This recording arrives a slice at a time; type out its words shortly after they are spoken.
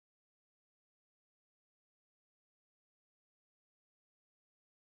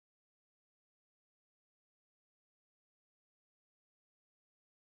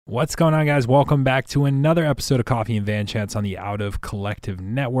What's going on, guys? Welcome back to another episode of Coffee and Van Chats on the Out of Collective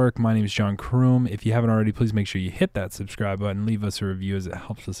Network. My name is John Kroom. If you haven't already, please make sure you hit that subscribe button, leave us a review as it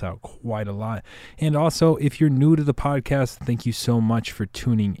helps us out quite a lot. And also, if you're new to the podcast, thank you so much for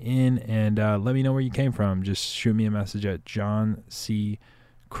tuning in, and let me know where you came from. Just shoot me a message at John C.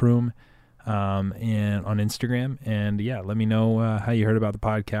 Kroom and on Instagram, and let me know how you heard about the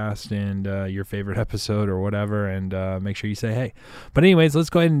podcast and your favorite episode or whatever, and make sure you say hey. But anyways, let's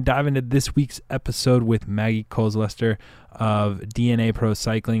go ahead and dive into this week's episode with Maggie Coles-Lester of DNA Pro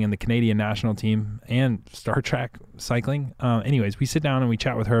Cycling and the Canadian national team and Star Track Cycling. Anyways, we sit down and we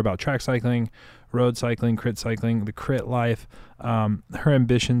chat with her about track cycling, road cycling, the crit life, her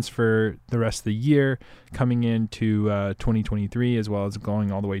ambitions for the rest of the year coming into 2023, as well as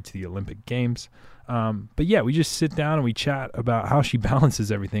going all the way to the Olympic Games. But yeah, we just sit down and we chat about how she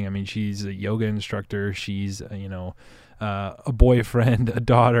balances everything. I mean, she's a yoga instructor. She's, a boyfriend, a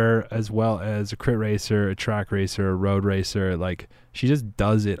daughter, as well as a crit racer, a track racer, a road racer. Like, she just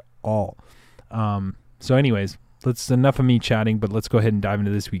does it all. So anyways, enough of me chatting, but let's go ahead and dive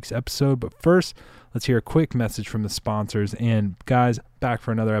into this week's episode. But first, let's hear a quick message from the sponsors. And guys, back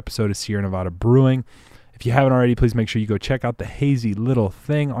for another episode of Sierra Nevada Brewing. If you haven't already, please make sure you go check out the Hazy Little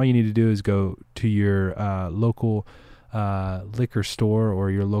Thing. All you need to do is go to your local liquor store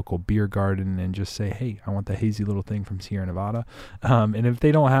or your local beer garden and just say, hey, I want the Hazy Little Thing from Sierra Nevada. And if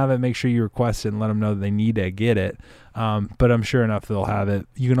they don't have it, make sure you request it and let them know that they need to get it. But I'm sure enough they'll have it.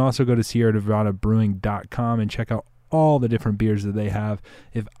 You can also go to SierraNevadaBrewing.com and check out all the different beers that they have.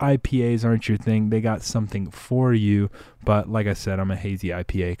 If IPAs aren't your thing, they got something for you. But like I said, I'm a hazy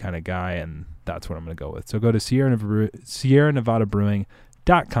IPA kind of guy, and that's what I'm going to go with. So go to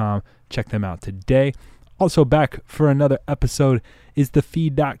SierraNevadaBrewing.com. Check them out today. Also back for another episode is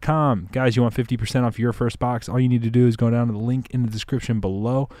thefeed.com. Guys, you want 50% off your first box? All you need to do is go down to the link in the description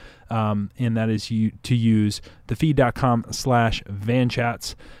below, and that is to use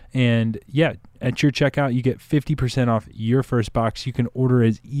thefeed.com/vanchats. And yeah, at your checkout, you get 50% off your first box. You can order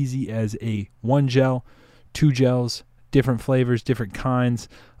as easy as a 1 gel, 2 gels, different flavors, different kinds.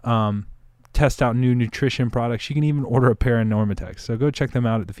 Test out new nutrition products. You can even order a pair of Normatex. So go check them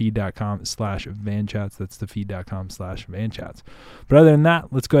out at thefeed.com/vanchats. That's thefeed.com/vanchats. But other than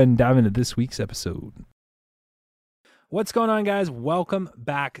that, let's go ahead and dive into this week's episode. What's going on, guys? Welcome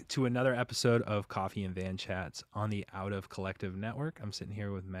back to another episode of Coffee and Van Chats on the Out of Collective Network. I'm sitting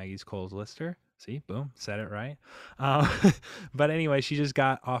here with Maggie Coles-Lester. See, boom, said it right. But anyway, she just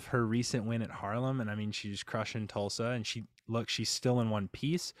got off her recent win at Haarlem, and I mean, she's crushing Tulsa, and she's still in one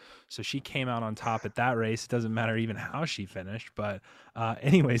piece, so she came out on top at that race. It doesn't matter even how she finished, but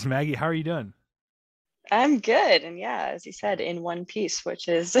anyways, Maggie, how are you doing? I'm good, and yeah, as you said, in one piece, which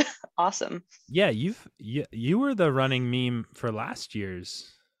is awesome. Yeah, you were the running meme for last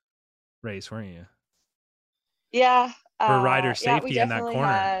year's race, weren't you? Yeah, for rider safety in that corner,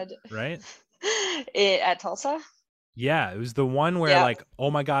 had... right? At Tulsa? Yeah, it was the one where like, oh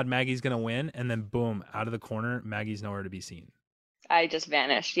my God, Maggie's going to win. And then boom, out of the corner, Maggie's nowhere to be seen. I just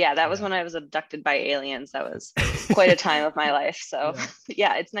vanished. Yeah, that was when I was abducted by aliens. That was quite a time of my life. So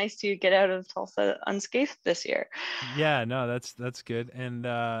yeah, it's nice to get out of Tulsa unscathed this year. Yeah, no, that's good. And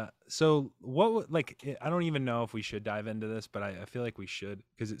so what, like, I don't even know if we should dive into this, but I feel like we should,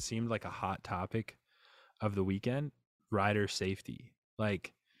 because it seemed like a hot topic of the weekend, rider safety.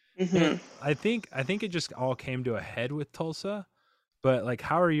 Like, I think it just all came to a head with Tulsa, but like,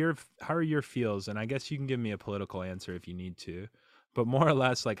 how are your feels? And I guess you can give me a political answer if you need to, but more or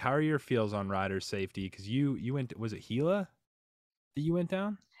less, like, how are your feels on rider safety? Because you went, was it Gila that you went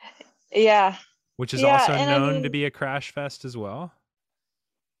down? Yeah, which is also known to be a crash fest as well.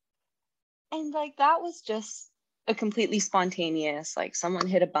 And like, that was just a completely spontaneous, like, someone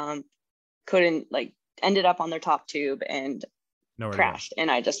hit a bump, ended up on their top tube and crashed,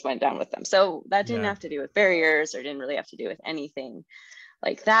 and I just went down with them. So that didn't have to do with barriers, or didn't really have to do with anything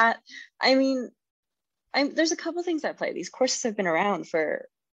like that. I mean, there's a couple things at play. These courses have been around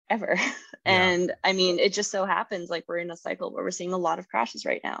forever. And I mean, it just so happens like we're in a cycle where we're seeing a lot of crashes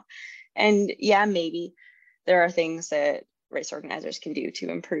right now. And yeah, maybe there are things that race organizers can do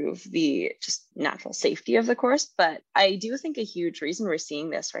to improve the just natural safety of the course. But I do think a huge reason we're seeing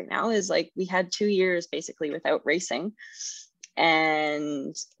this right now is like, we had 2 years basically without racing,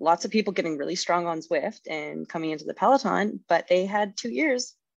 and lots of people getting really strong on Zwift and coming into the peloton, but they had 2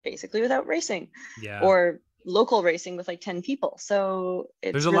 years basically without racing, or local racing with like 10 people. So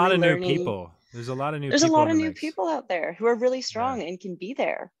there's a lot of new people. There's a lot of new people out there who are really strong and can be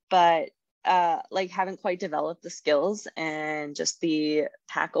there, but like haven't quite developed the skills and just the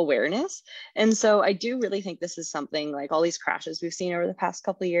pack awareness. And so I do really think this is something, like all these crashes we've seen over the past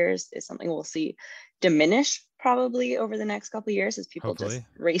couple of years is something we'll see diminish probably over the next couple of years as people just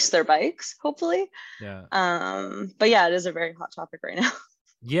race their bikes, hopefully. Yeah. But yeah, it is a very hot topic right now.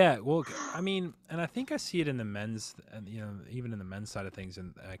 Yeah, well, I mean, and I think I see it in the men's, and even in the men's side of things,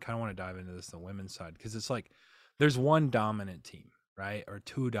 and I kind of want to dive into this, the women's side, because it's like there's one dominant team, right, or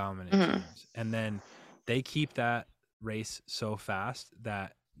two dominant teams, and then they keep that race so fast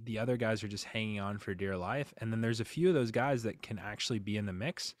that the other guys are just hanging on for dear life, and then there's a few of those guys that can actually be in the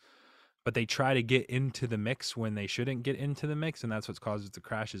mix, but they try to get into the mix when they shouldn't get into the mix, and that's what causes the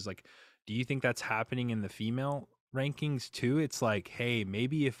crashes. Like, do you think that's happening in the female rankings too? It's like, hey,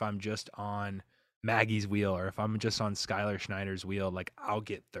 maybe if I'm just on Maggie's wheel, or if I'm just on Skylar Schneider's wheel, like I'll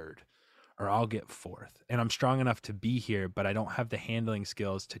get third or I'll get fourth, and I'm strong enough to be here, but I don't have the handling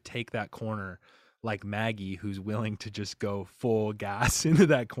skills to take that corner like Maggie, who's willing to just go full gas into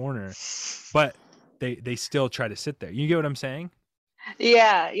that corner, but they still try to sit there. You get what I'm saying?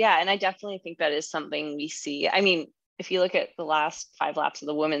 Yeah, and I definitely think that is something we see. I mean, if you look at the last 5 laps of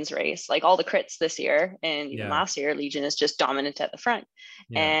the women's race, like all the crits this year and even last year, Legion is just dominant at the front.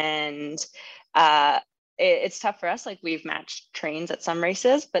 And it's tough for us. Like, we've matched trains at some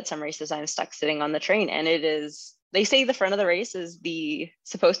races, but some races I'm stuck sitting on the train, and it is, they say the front of the race is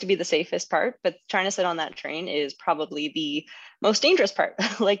supposed to be the safest part, but trying to sit on that train is probably the most dangerous part.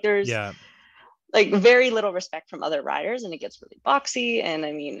 Like, there's like very little respect from other riders, and it gets really boxy. And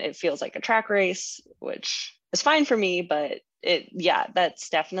I mean, it feels like a track race, which is fine for me, but that's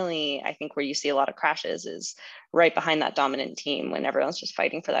definitely, I think, where you see a lot of crashes is right behind that dominant team when everyone's just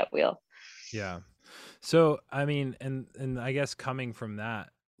fighting for that wheel. Yeah. So, I mean, and I guess coming from that,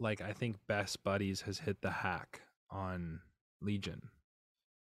 like, I think Best Buddies has hit the hack on Legion.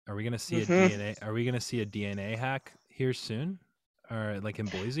 Are we going to see a DNA? Are we going to see a DNA hack here soon, or like in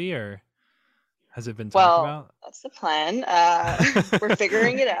Boise, or has it been talked about? That's the plan. We're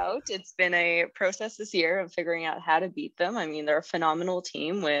figuring it out. It's been a process this year of figuring out how to beat them. I mean, they're a phenomenal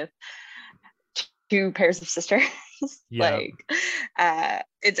team with 2 pairs of sisters. Like,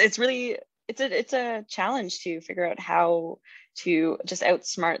 it's really, it's a challenge to figure out how to just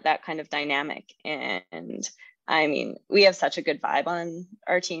outsmart that kind of dynamic. And I mean, we have such a good vibe on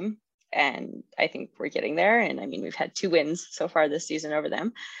our team, and I think we're getting there. And I mean, we've had 2 wins so far this season over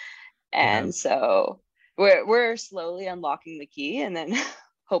them. And so we're slowly unlocking the key, and then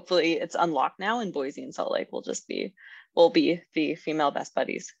hopefully it's unlocked now, and Boise and Salt Lake will be the female Best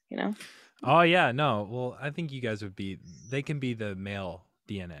Buddies, Oh yeah, no. Well, I think you guys they can be the male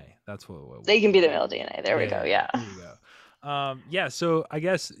DNA. That's what they can be the male DNA. There we go. Yeah. There you go. So I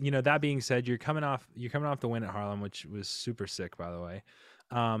guess, that being said, you're coming off the win at Harlem, which was super sick, by the way.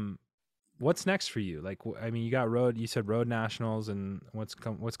 What's next for you? Like, I mean, you said road nationals, and what's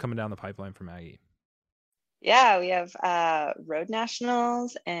coming down the pipeline for Maggie? Yeah, we have road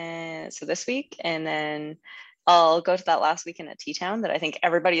nationals, and so this week, and then I'll go to that last weekend at T-Town that I think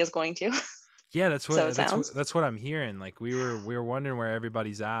everybody is going to. Yeah, that's what I'm hearing. Like, we were wondering where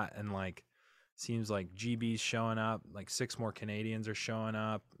everybody's at, and like, seems like GB's showing up, like 6 more Canadians are showing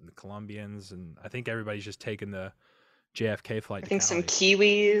up, the Colombians, and I think everybody's just taking the JFK flight. I think some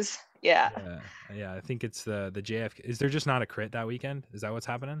Kiwis. Yeah. I think it's the JFK. Is there just not a crit that weekend? Is that what's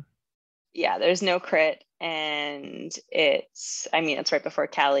happening? Yeah, there's no crit, and it's right before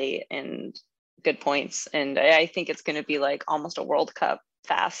Cali, and good points, and I think it's going to be like almost a World Cup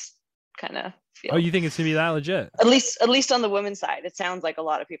fast kind of feel. Oh, you think it's going to be that legit? At least on the women's side, it sounds like a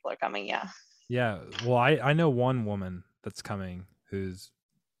lot of people are coming. Yeah. Yeah. Well, I know one woman that's coming who's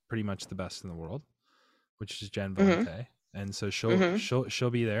pretty much the best in the world, which is Jen Valente. And so she'll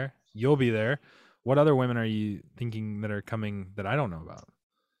be there. You'll be there. What other women are you thinking that are coming that I don't know about?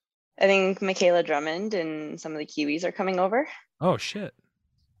 I think Michaela Drummond and some of the Kiwis are coming over. Oh shit.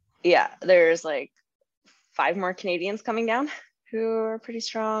 Yeah, there's like 5 more Canadians coming down who are pretty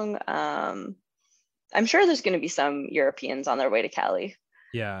strong. I'm sure there's going to be some Europeans on their way to Cali.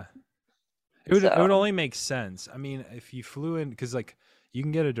 Yeah. It would only make sense. I mean, if you flew in, because like you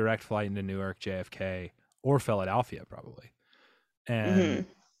can get a direct flight into Newark, JFK, or Philadelphia probably, and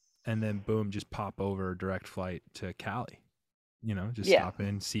then boom, just pop over direct flight to Cali. Stop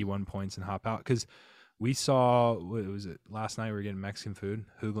in, see 1 points, and hop out. Because we saw, what was it, last night we were getting Mexican food.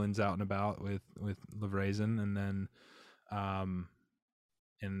 Hoogland's out and about with Lavrazen, and then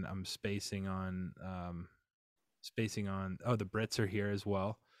and I'm spacing on the Brits are here as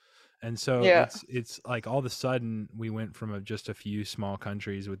well. And so it's like all of a sudden we went from just a few small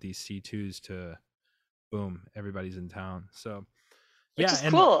countries with these C2s to boom, everybody's in town. So which is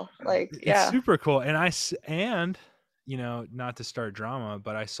cool. Like, it's super cool. And you know, not to start drama,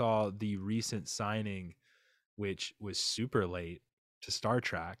 but I saw the recent signing, which was super late to Star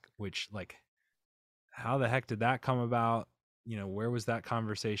Trek, which like, how the heck did that come about? You know, where was that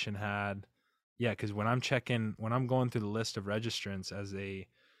conversation had? Yeah, because when I'm going through the list of registrants as a,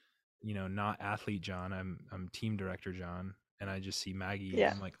 you know, not athlete John, I'm team director John, and I just see Maggie.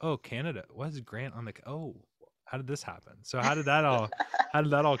 Yeah. I'm like, oh, Canada. What is Grant on the? Oh, how did this happen? So how did that all come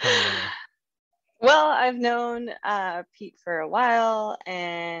together? Well, I've known Pete for a while,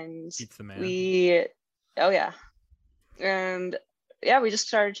 and Pete's the man. And we just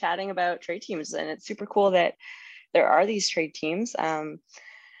started chatting about trade teams, and it's super cool that there are these trade teams.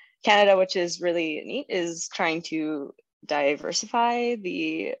 Canada, which is really neat, is trying to diversify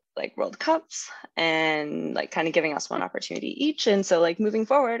the like World Cups and like kind of giving us one opportunity each. And so like moving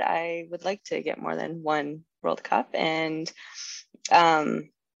forward, I would like to get more than one World Cup. And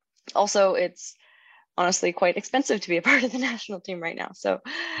also it's honestly quite expensive to be a part of the national team right now. So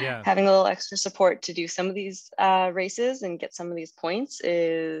having a little extra support to do some of these races and get some of these points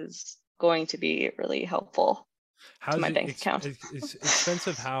is going to be really helpful. How's my bank account? It's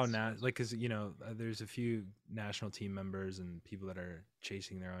expensive how now, like, because you know there's a few national team members and people that are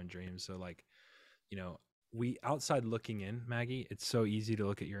chasing their own dreams. So like, you know, we outside looking in, Maggie, it's so easy to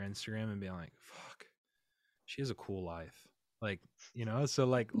look at your Instagram and be like, fuck, she has a cool life. Like, you know, so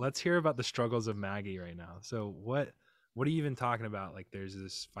like, let's hear about the struggles of Maggie right now. So what are you even talking about? Like, there's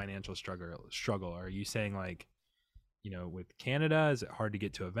this financial struggle. Are you saying like, you know, with Canada, is it hard to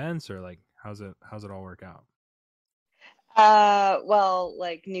get to events, or like, how's it all work out? Well,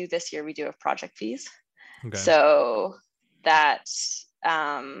 like new this year, we do have project fees. Okay. So that's,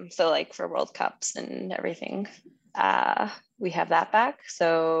 so like for World Cups and everything, we have that back.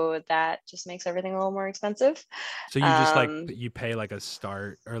 So that just makes everything a little more expensive. So you just like, you pay like a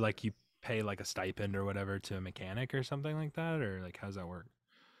start, or like you pay like a stipend or whatever to a mechanic or something like that? Or like, how's that work?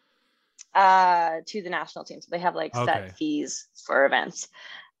 To the national team. So they have like set fees for events.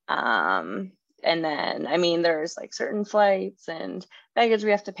 And then, I mean, there's like certain flights and baggage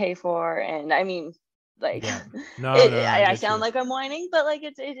we have to pay for. And I mean, like, I sound like I'm whining, but like,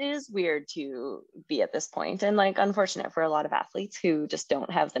 it is weird to be at this point, and like, unfortunate for a lot of athletes who just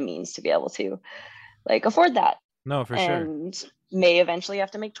don't have the means to be able to like afford that. No, for sure. And may eventually have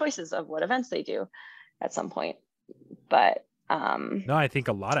to make choices of what events they do at some point. But no, I think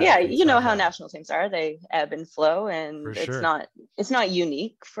a lot of you know how national teams are, they ebb and flow, and it's not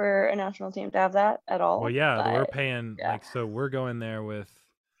unique for a national team to have that at all. Well, we're paying like, so we're going there with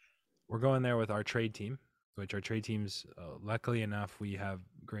our trade team, which our trade teams, luckily enough, we have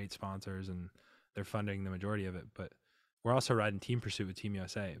great sponsors and they're funding the majority of it, but we're also riding Team Pursuit with Team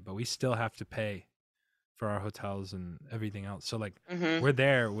USA, but we still have to pay for our hotels and everything else. So like, we're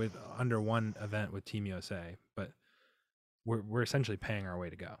there with under one event with Team USA, but we're essentially paying our way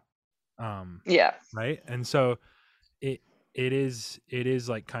to go. Right. And so it is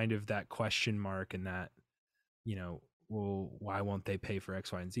like kind of that question mark, and that, you know, well, why won't they pay for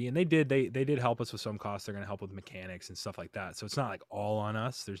X, Y, and Z? And they did help us with some costs. They're going to help with mechanics and stuff like that. So it's not like all on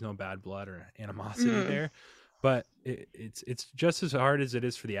us. There's no bad blood or animosity there, but it's just as hard as it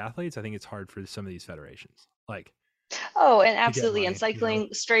is for the athletes. I think it's hard for some of these federations. Like, and absolutely. And cycling, you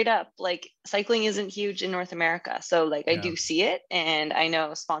know? Straight up, like cycling isn't huge in North America. So like, I do see it, and I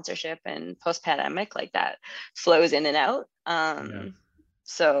know sponsorship and post-pandemic, like that flows in and out.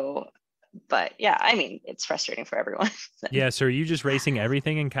 So, but yeah, I mean, it's frustrating for everyone. Yeah. So are you just racing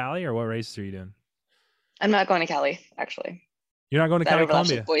everything in Cali, or what races are you doing? I'm not going to Cali, actually. You're not going to Cali,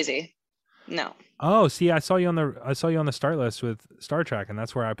 Columbia? Boise. No. Oh, see, I saw you on the start list with Star Trek, and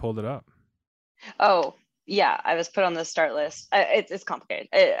that's where I pulled it up. Oh, yeah, I was put on the start list. It's complicated.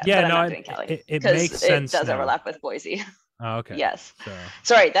 But I'm not doing Cali. It makes sense. It does overlap with Boise. Oh, okay. Yes.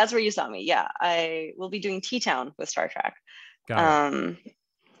 Sorry, that's where you saw me. Yeah, I will be doing T-Town with Star Trek. Got it.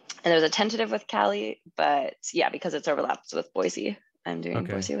 And there's a tentative with Cali, but yeah, because it's overlaps with Boise, I'm doing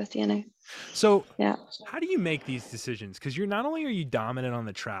Boise with DNA. So how do you make these decisions? Because you're not only are you dominant on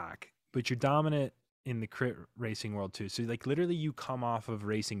the track, but you're dominant in the crit racing world too. So like, literally, you come off of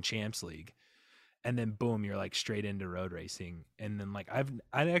racing Champs League, and then boom, you're like straight into road racing. And then like,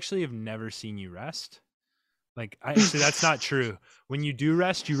 I actually have never seen you rest. Like, actually, that's not true. When you do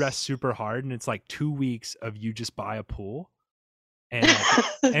rest, you rest super hard, and it's like 2 weeks of you just by a pool and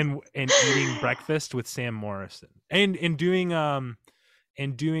like, and eating breakfast with Sam Morrison and doing yoga.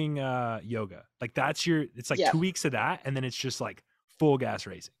 Like, it's like 2 weeks of that, and then it's just like full gas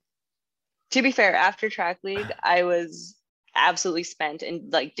racing. To be fair, after track league, I was absolutely spent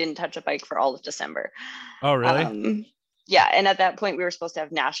and like didn't touch a bike for all of December. Oh, really? yeah, and at that point we were supposed to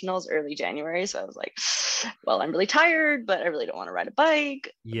have nationals early January, so I was like, well, I'm really tired, but I really don't want to ride a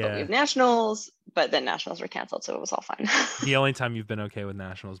bike. Yeah. But we have nationals, but then nationals were canceled, so it was all fine. The only time you've been okay with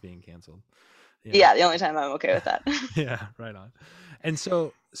nationals being canceled. Yeah, the only time I'm okay with that. Yeah, right on. And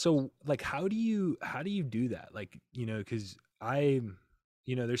so like how do you do that? Like, you know, because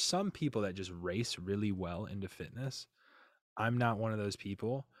there's some people that just race really well into fitness. I'm not one of those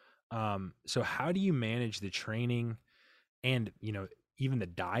people. So how do you manage the training and, you know, even the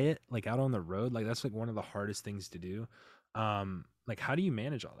diet, like out on the road? Like that's like one of the hardest things to do. Like how do you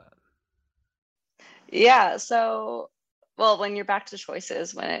manage all that? Yeah, so well, when you're back to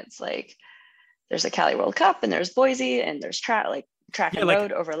choices, when it's like there's a Cali World Cup and there's Boise and there's track and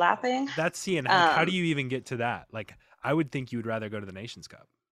road overlapping. That's seeing how do you even get to that? Like I would think you would rather go to the Nations Cup.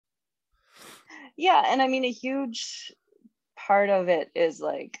 Yeah, and I mean a huge part of it is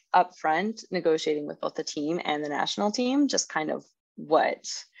like upfront negotiating with both the team and the national team, just kind of what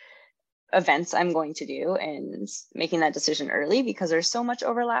events I'm going to do and making that decision early because there's so much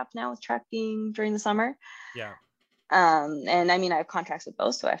overlap now with track being during the summer. Yeah. And I mean, I have contracts with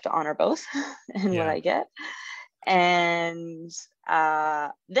both, so I have to honor both and what I get. And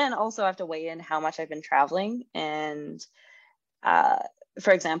then also I have to weigh in how much I've been traveling. And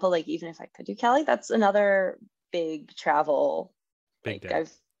for example, like even if I could do Cali, that's another big travel. Big day.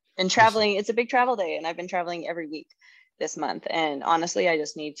 I've been traveling. It's a big travel day, and I've been traveling every week this month. And honestly, I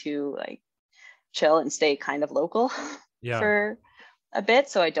just need to like chill and stay kind of local for a bit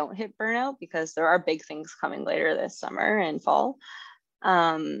so I don't hit burnout because there are big things coming later this summer and fall.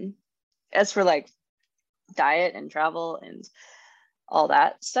 As for like diet and travel and all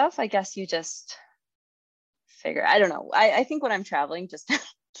that stuff, I guess you just figure, I don't know. I think when I'm traveling, just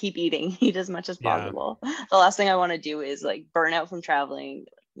keep eating, eat as much as possible. The last thing I want to do is like burn out from traveling,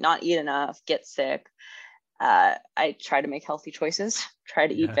 not eat enough, get sick. I try to make healthy choices, try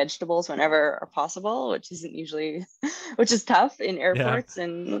to eat vegetables whenever possible, which isn't usually, which is tough in airports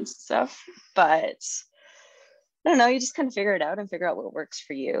and stuff. But I don't know, you just kind of figure it out and figure out what works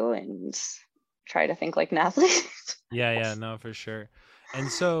for you and try to think like an athlete. Yeah, no, for sure.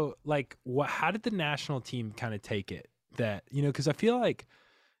 And so like how did the national team kind of take it that, you know, because I feel like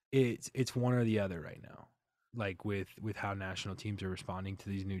it's one or the other right now, like with how national teams are responding to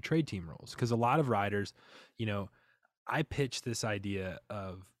these new trade team rules. Because a lot of riders, you know, I pitched this idea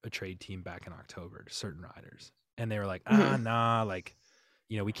of a trade team back in October to certain riders, and they were like, nah, like,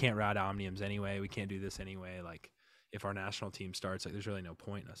 you know, we can't ride Omniums anyway. We can't do this anyway. Like, if our national team starts, like, there's really no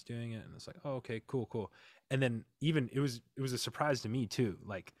point in us doing it. And it's like, oh, okay, cool. And then even it was a surprise to me too.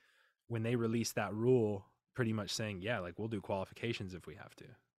 Like when they released that rule, pretty much saying, yeah, like we'll do qualifications if we have to.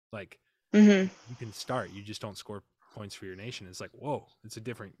 Like you can start, you just don't score points for your nation. It's like, whoa, it's a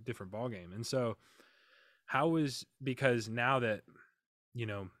different ball game. And so because now that, you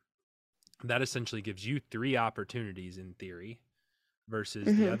know, that essentially gives you 3 opportunities in theory versus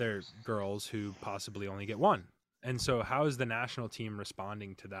the other girls who possibly only get 1. And so how is the national team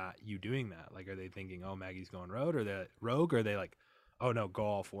responding to that, you doing that? Like, are they thinking, oh, Maggie's going rogue, or are they like, oh no, go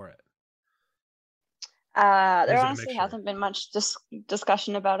all for it? There honestly hasn't been much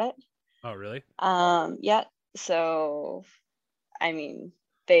discussion about it. Oh, really? Yet. So, I mean,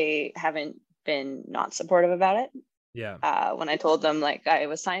 they haven't been not supportive about it. Yeah. When I told them like I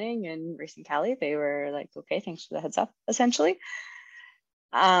was signing in Racing Cali, they were like, okay, thanks for the heads up, essentially.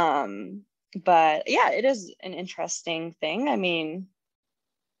 But yeah, it is an interesting thing. I mean,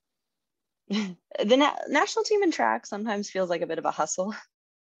 the national team in track sometimes feels like a bit of a hustle.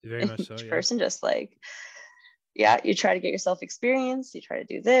 Very much so. Each person just like, you try to get yourself experience, you try to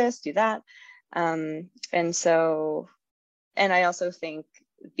do this, do that. And I also think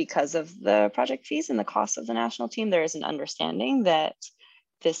because of the project fees and the cost of the national team, there is an understanding that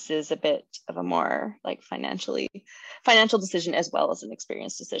this is a bit of a more like financial decision as well as an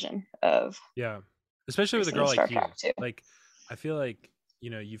experience decision of especially with a girl like you. Like I feel like,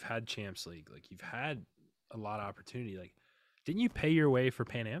 you know, you've had Champs League, like you've had a lot of opportunity. Like, didn't you pay your way for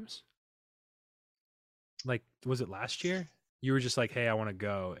Pan Ams? Like, was it last year? You were just like, hey, I want to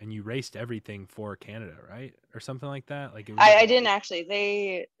go, and you raced everything for Canada, right, or something like that. Like, I didn't actually.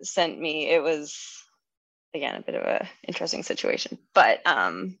 They sent me. It was again a bit of a interesting situation, but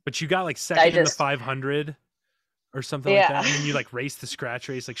you got like second in the 500 or something like that, and then you like raced the scratch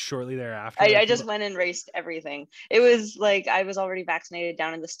race like shortly thereafter. I just went and raced everything. It was like I was already vaccinated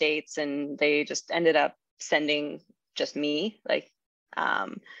down in the States, and they just ended up sending just me, like,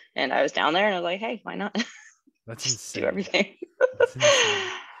 and I was down there, and I was like, hey, why not? That's insane. Do everything. That's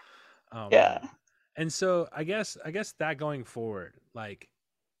insane. Yeah. Man. And so I guess that going forward, like,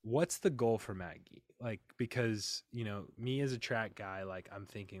 what's the goal for Maggie? Like, because, you know, me as a track guy, like I'm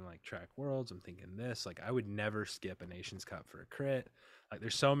thinking like track worlds, I'm thinking this, like I would never skip a Nations Cup for a crit. Like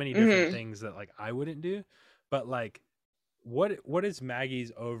there's so many different things that like I wouldn't do, but like what is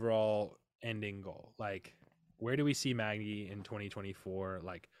Maggie's overall ending goal? Like where do we see Maggie in 2024?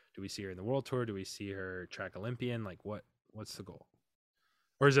 Like do we see her in the World Tour? Do we see her track Olympian? Like what's the goal?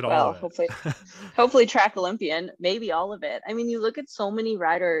 Or is it all of it? Hopefully track Olympian, maybe all of it. I mean, you look at so many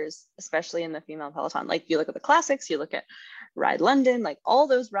riders, especially in the female peloton, like you look at the classics, you look at Ride London, like all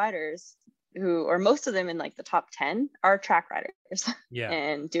those riders who, or most of them in like the top 10 are track riders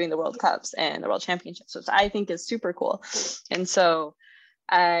and doing the World Cups and the World Championships, which I think is super cool. And so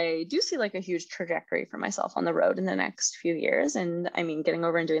I do see like a huge trajectory for myself on the road in the next few years. And I mean, getting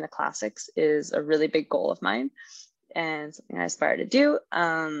over and doing the classics is a really big goal of mine and something I aspire to do.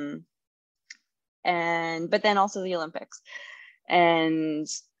 But then also the Olympics. And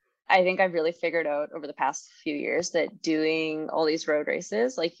I think I've really figured out over the past few years that doing all these road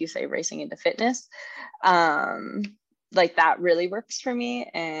races, like you say, racing into fitness, like that really works for me.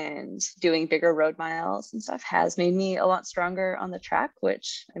 And doing bigger road miles and stuff has made me a lot stronger on the track,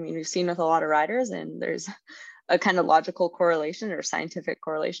 which I mean, we've seen with a lot of riders, and there's a kind of logical correlation or scientific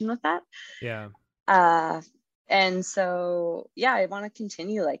correlation with that. Yeah. And so, yeah, I want to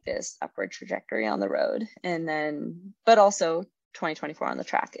continue like this upward trajectory on the road. And then, but also 2024 on the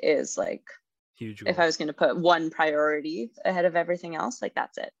track is like, huge. If I was going to put one priority ahead of everything else, like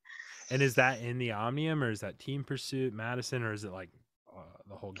that's it. And is that in the Omnium, or is that Team Pursuit, Madison, or is it like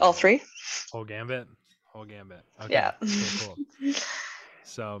the whole gambit? All three? Whole gambit? Whole gambit. Okay. Yeah. Cool.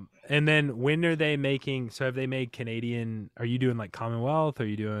 So, and then when are they making, so have they made Canadian, are you doing like Commonwealth? Are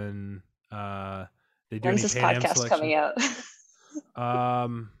you doing, they do When's this podcast coming out?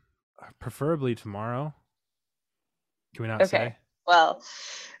 Preferably tomorrow. Can we not say? Well,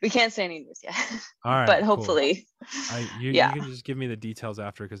 we can't say any news yet. All right, but hopefully. Cool. You can just give me the details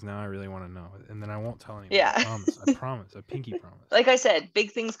after, because now I really want to know, and then I won't tell anyone. Yeah. I promise. I pinky promise. Like I said,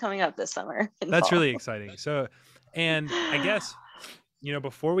 big things coming up this summer. That's fall. Really exciting. So, and I guess, you know,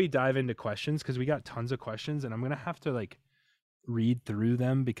 before we dive into questions, because we got tons of questions, and I'm gonna have to like read through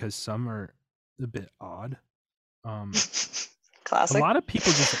them because some are a bit odd. Classic. A lot of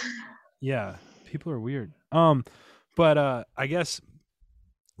people just, people are weird. But I guess,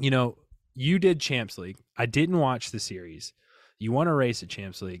 you know, you did Champs League. I didn't watch the series. You won a race at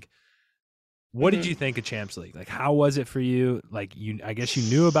Champs League. What did you think of Champs League? Like, how was it for you? Like, I guess you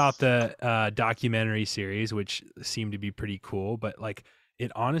knew about the documentary series, which seemed to be pretty cool, but like,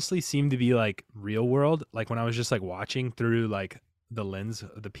 it honestly seemed to be like real world. Like when I was just like watching through like the lens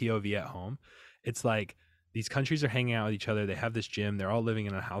of the POV at home, it's like these countries are hanging out with each other. They have this gym. They're all living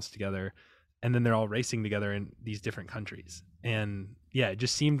in a house together. And then they're all racing together in these different countries. And yeah, it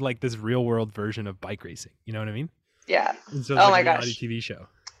just seemed like this real world version of bike racing. You know what I mean? Yeah. And so my gosh. TV show.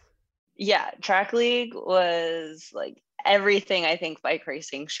 Yeah. Track League was like everything I think bike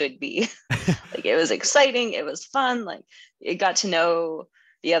racing should be. Like it was exciting. It was fun. Like it got to know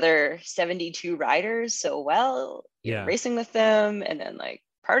the other 72 riders so well. Yeah. Racing with them and then like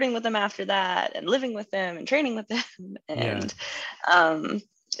partying with them after that and living with them and training with them. And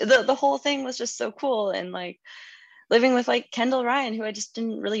the whole thing was just so cool. And like living with like Kendall Ryan, who I just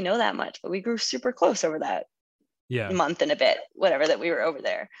didn't really know that much, but we grew super close over that month and a bit, whatever that we were over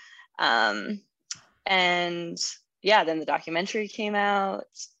there. And yeah, then the documentary came out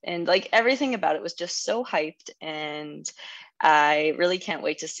and like everything about it was just so hyped. And I really can't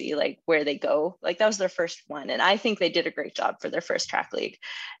wait to see like where they go. Like that was their first one. And I think they did a great job for their first track league.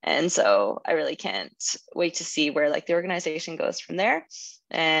 And so I really can't wait to see where like the organization goes from there.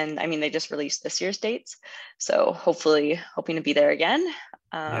 And I mean, they just released this year's dates. So hopefully hoping to be there again.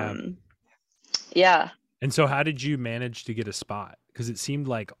 Yeah. And so how did you manage to get a spot? Because it seemed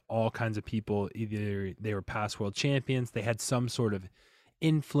like all kinds of people, either they were past world champions, they had some sort of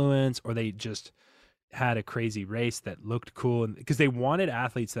influence, or they just had a crazy race that looked cool. And because they wanted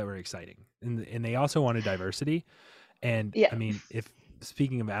athletes that were exciting, and they also wanted diversity. And I mean, if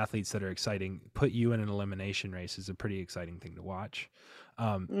speaking of athletes that are exciting, put you in an elimination race is a pretty exciting thing to watch.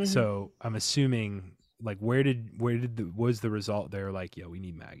 So I'm assuming like was the result there like, we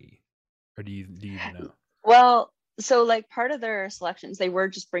need Maggie, or do you even know? Well, so like part of their selections, they were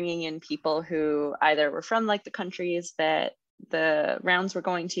just bringing in people who either were from like the countries that the rounds were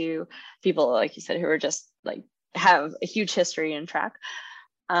going to, people like you said who were just like have a huge history in track,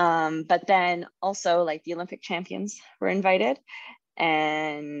 but then also like the Olympic champions were invited.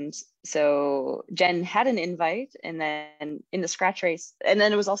 And so Jen had an invite, and then in the scratch race, and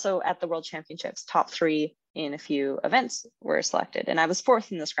then it was also at the World Championships, top 3 in a few events were selected, and I was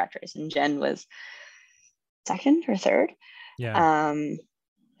fourth in the scratch race, and Jen was second or third. Yeah.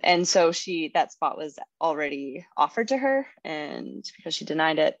 And so that spot was already offered to her, and because she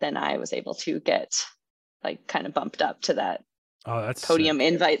denied it, then I was able to get like kind of bumped up to that podium sick.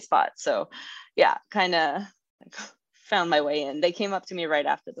 invite spot. So yeah, kind of like found my way in. They came up to me right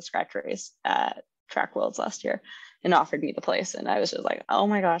after the scratch race at Track Worlds last year and offered me the place, and I was just like, oh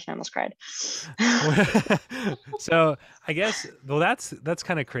my gosh, I almost cried. So I guess, well, that's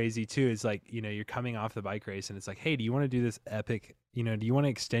kind of crazy too. It's like, you know, you're coming off the bike race and it's like, hey, do you want to do this epic, you know, do you want to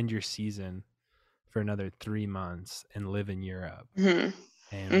extend your season for another 3 months and live in Europe? Mm-hmm.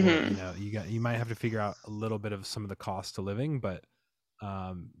 And well, you know, you might have to figure out a little bit of some of the cost of living, but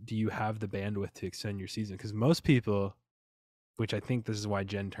do you have the bandwidth to extend your season? Because most people, which I think this is why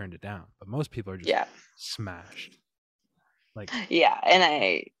Jen turned it down, but most people are just smashed. Like, yeah,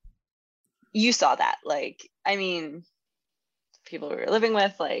 and you saw that. Like, I mean, people we were living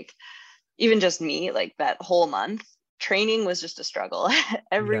with, like, even just me, like that whole month, training was just a struggle.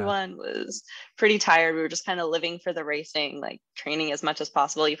 Everyone was pretty tired. We were just kind of living for the racing, like training as much as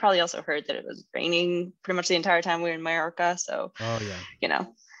possible. You probably also heard that it was raining pretty much the entire time we were in Mallorca. So, you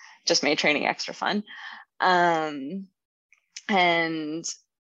know, just made training extra fun. And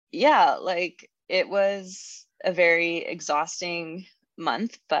yeah, like it was a very exhausting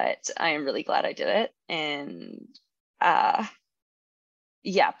month, but I am really glad I did it. And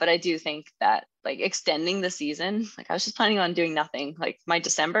yeah, but I do think that like extending the season, like I was just planning on doing nothing. Like my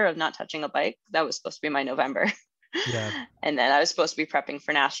December of not touching a bike, that was supposed to be my November. Yeah. And then I was supposed to be prepping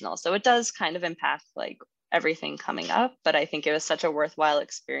for nationals. So it does kind of impact like everything coming up, but I think it was such a worthwhile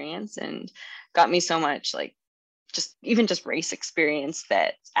experience and got me so much like just race experience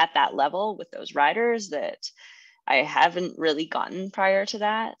that at that level with those riders that I haven't really gotten prior to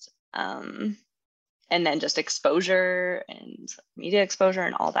that. And then just exposure and media exposure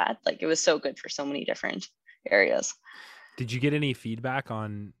and all that. Like it was so good for so many different areas. Did you get any feedback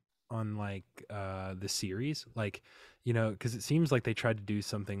on like the series? Like, you know, because it seems like they tried to do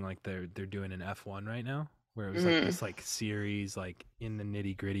something like they're doing an F1 right now, where it was like this like series like in the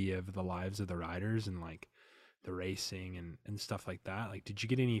nitty gritty of the lives of the riders and like the racing and stuff like that. Like, did you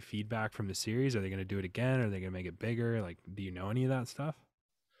get any feedback from the series? Are they going to do it again? Are they going to make it bigger? Like, do you know any of that stuff?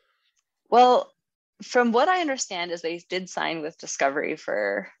 Well, from what I understand is they did sign with Discovery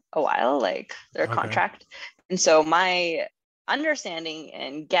for a while, like their contract. And so my understanding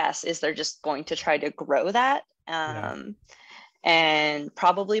and guess is they're just going to try to grow that and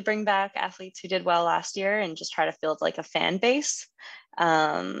probably bring back athletes who did well last year and just try to build like a fan base.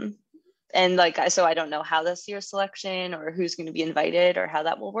 And like, so I don't know how this year's selection or who's going to be invited or how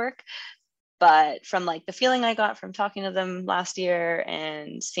that will work. But from like the feeling I got from talking to them last year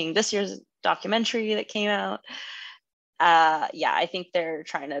and seeing this year's documentary that came out, yeah, I think they're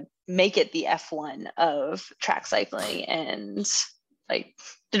trying to make it the F1 of track cycling and like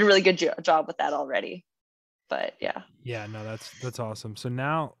did a really good job with that already. But yeah. Yeah, no, that's awesome. So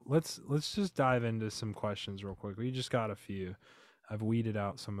now let's just dive into some questions real quick. We just got a few. I've weeded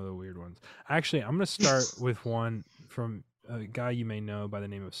out some of the weird ones. Actually, I'm going to start with one from a guy you may know by the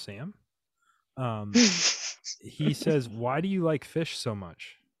name of Sam. He says, "Why do you like fish so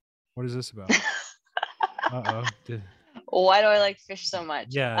much?" What is this about? Why do I like fish so much?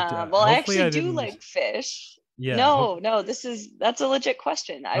 Yeah. Well, I actually do like fish. Yeah. No, that's a legit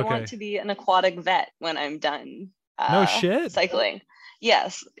question. I want to be an aquatic vet when I'm done. No shit. Cycling.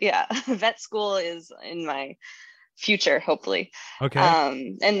 Yes. Yeah. Vet school is in my future, hopefully. Okay.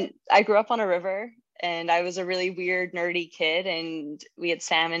 And I grew up on a river. And I was a really weird, nerdy kid, and we had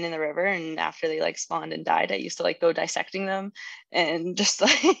salmon in the river. And after they like spawned and died, I used to like go dissecting them and just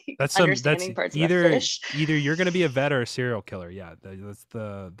like understanding parts of the fish. Either you're going to be a vet or a serial killer. Yeah, that's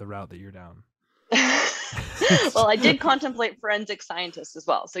the route that you're down. Well, I did contemplate forensic scientist as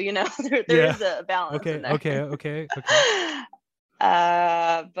well, so you know there is a balance. Okay.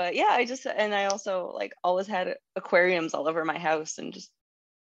 But yeah, I also like always had aquariums all over my house and just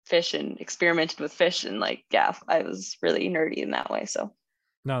fish and experimented with fish and like yeah, I was really nerdy in that way. So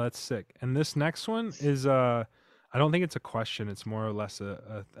no, that's sick. And this next one is I don't think it's a question, it's more or less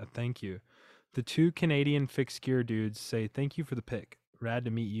a thank you. The two Canadian fixed gear dudes say thank you for the pick. Rad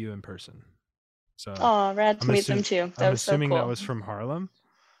to meet you in person. So rad to meet them too. I'm assuming so cool. That was from Harlem.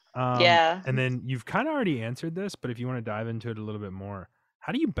 Yeah. And then you've kind of already answered this, but if you want to dive into it a little bit more,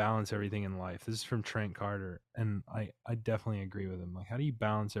 how do you balance everything in life? This is from Trent Carter, and I definitely agree with him. Like, how do you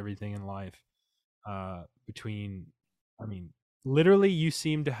balance everything in life between, I mean, literally you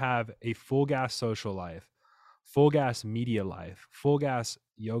seem to have a full gas social life, full gas media life, full gas,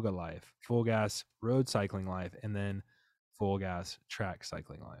 yoga life, full gas road cycling life, and then full gas track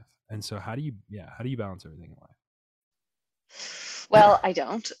cycling life. And so how do you balance everything in life? Well, I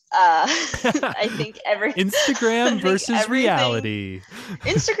don't. I think Instagram versus reality.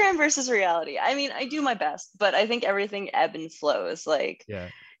 Instagram versus reality. I mean, I do my best, but I think everything ebb and flows. Like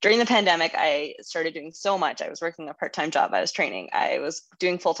during the pandemic, I started doing so much. I was working a part-time job. I was training. I was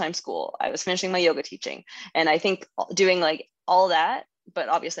doing full-time school. I was finishing my yoga teaching. And I think doing like all that, but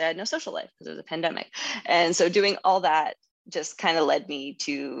obviously I had no social life because it was a pandemic. And so doing all that just kind of led me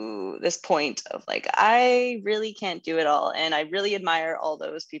to this point of like, I really can't do it all. And I really admire all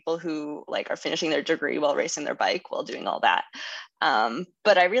those people who like are finishing their degree while racing their bike while doing all that.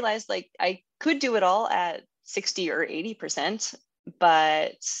 But I realized like I could do it all at 60 or 80%,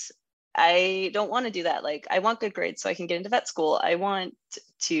 but I don't want to do that. Like I want good grades so I can get into vet school. I want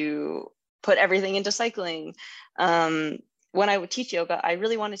to put everything into cycling. When I would teach yoga, I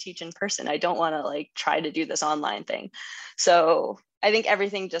really want to teach in person. I don't want to like try to do this online thing. So I think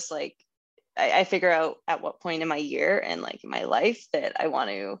everything just like, I figure out at what point in my year and like in my life that I want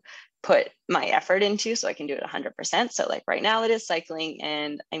to put my effort into so I can do it 100%. So like right now it is cycling,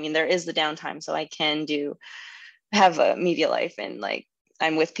 and I mean, there is the downtime, so I can have a media life, and like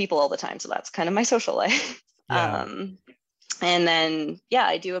I'm with people all the time. So that's kind of my social life. Yeah. And then,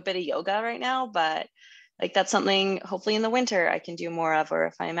 I do a bit of yoga right now, but like that's something hopefully in the winter I can do more of, or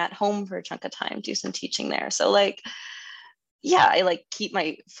if I'm at home for a chunk of time, do some teaching there. So like, I like keep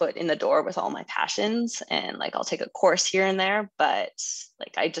my foot in the door with all my passions, and like I'll take a course here and there, but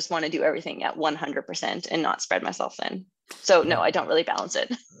like I just want to do everything at 100% and not spread myself thin. So no, I don't really balance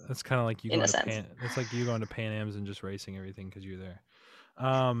it. That's kind of like you going to it's like you going to Pan Am's and just racing everything because you're there.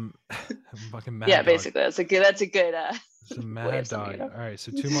 Fucking mad dog. Basically that's a good it's a mad dog. All right,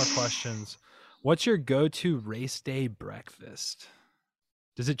 so 2 more questions. What's your go-to race day breakfast?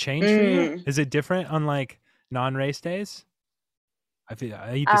 Does it change for you? Is it different on like non-race days? I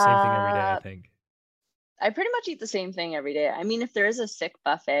eat the same thing every day, I think. I pretty much eat the same thing every day. I mean, if there is a sick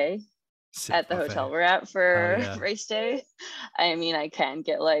buffet at the hotel we're at for race day, I mean, I can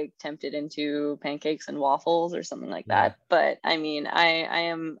get like tempted into pancakes and waffles or something like that. But I mean, I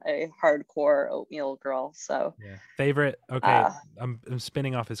am a hardcore oatmeal girl. So favorite. Okay, I'm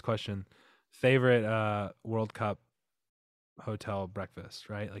spinning off his question. Favorite World Cup hotel breakfast,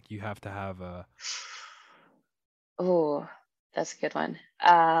 right? Like you have to have a. Oh, that's a good one.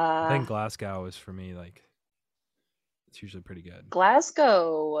 I think Glasgow is for me. Like, it's usually pretty good.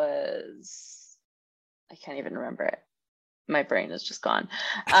 Glasgow was, I can't even remember it. My brain is just gone.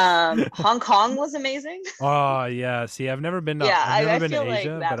 Hong Kong was amazing. Oh yeah. See, I've never been to. I've never been to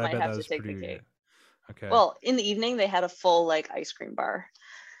Asia, but I bet that was pretty good. Okay. Well, in the evening they had a full like ice cream bar.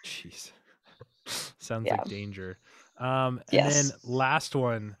 Jeez. Sounds like danger. And then last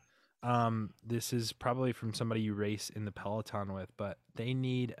one. This is probably from somebody you race in the Peloton with, but they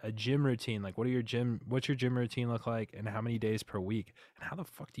need a gym routine. Like, what's your gym routine look like, and how many days per week? And how the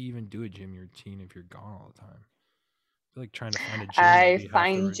fuck do you even do a gym routine if you're gone all the time? I feel like trying to find a gym. I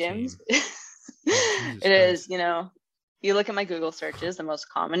find gyms. It is, you look at my Google searches, the most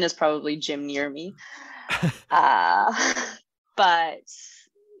common is probably gym near me. But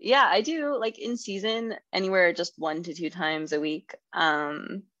yeah, I do like in season anywhere just 1 to 2 times a week.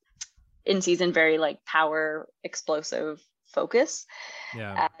 In season, very like power, explosive focus.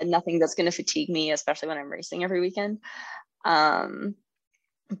 Nothing that's going to fatigue me, especially when I'm racing every weekend. But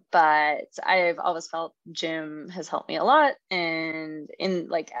I've always felt gym has helped me a lot. And in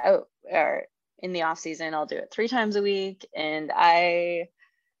like out or in the off season, I'll do it 3 times a week. And I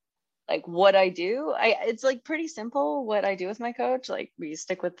like what I do. It's like pretty simple what I do with my coach. Like we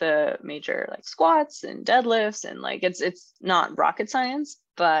stick with the major like squats and deadlifts, and like it's not rocket science,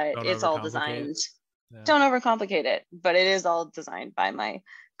 but it's all designed. Don't overcomplicate it, but it is all designed by my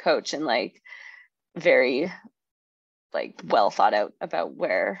coach and like very like well thought out about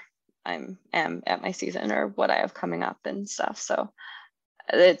where am at my season or what I have coming up and stuff. So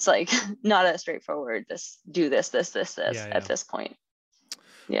it's like not a straightforward do this at this point.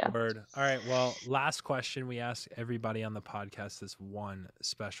 Yeah. Word. All right. Well, last question. We ask everybody on the podcast this one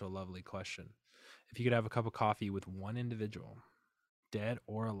special, lovely question. If you could have a cup of coffee with one individual, dead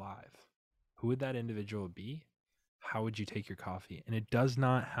or alive, who would that individual be? How would you take your coffee? And it does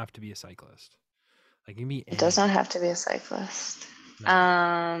not have to be a cyclist. Like it does not have to be a cyclist.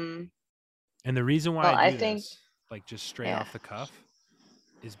 No. And the reason why I think this, like just straight off the cuff,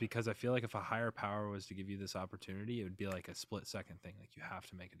 is because I feel like if a higher power was to give you this opportunity, it would be like a split second thing. Like you have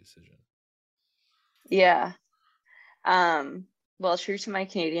to make a decision. Yeah. Well, true to my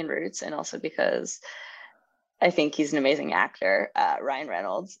Canadian roots, and also because I think he's an amazing actor. Ryan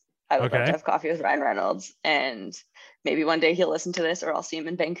Reynolds. I would love to have coffee with Ryan Reynolds, and maybe one day he'll listen to this, or I'll see him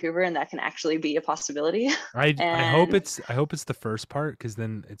in Vancouver, and that can actually be a possibility. I hope it's the first part, because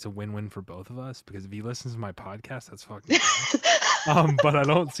then it's a win-win for both of us. Because if he listens to my podcast, that's fucking but I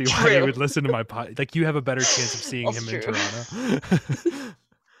don't see why he would listen to my pod. Like, you have a better chance of seeing him in Toronto.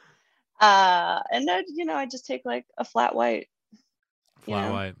 And then, I just take like a flat white.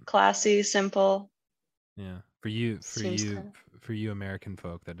 White, classy, simple. Yeah, for you American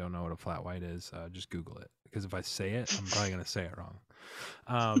folk that don't know what a flat white is, just Google it, because if I say it, I'm probably gonna say it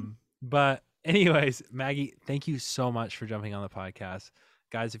wrong. But anyways, Maggie, thank you so much for jumping on the podcast.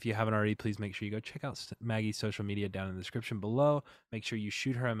 Guys, if you haven't already, please make sure you go check out Maggie's social media down in the description below. Make sure you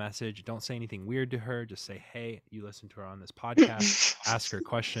shoot her a message. Don't say anything weird to her. Just say, hey, you listen to her on this podcast. Ask her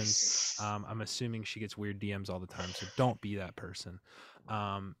questions. I'm assuming she gets weird DMs all the time, so don't be that person.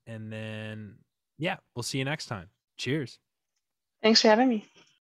 And then, yeah, we'll see you next time. Cheers. Thanks for having me.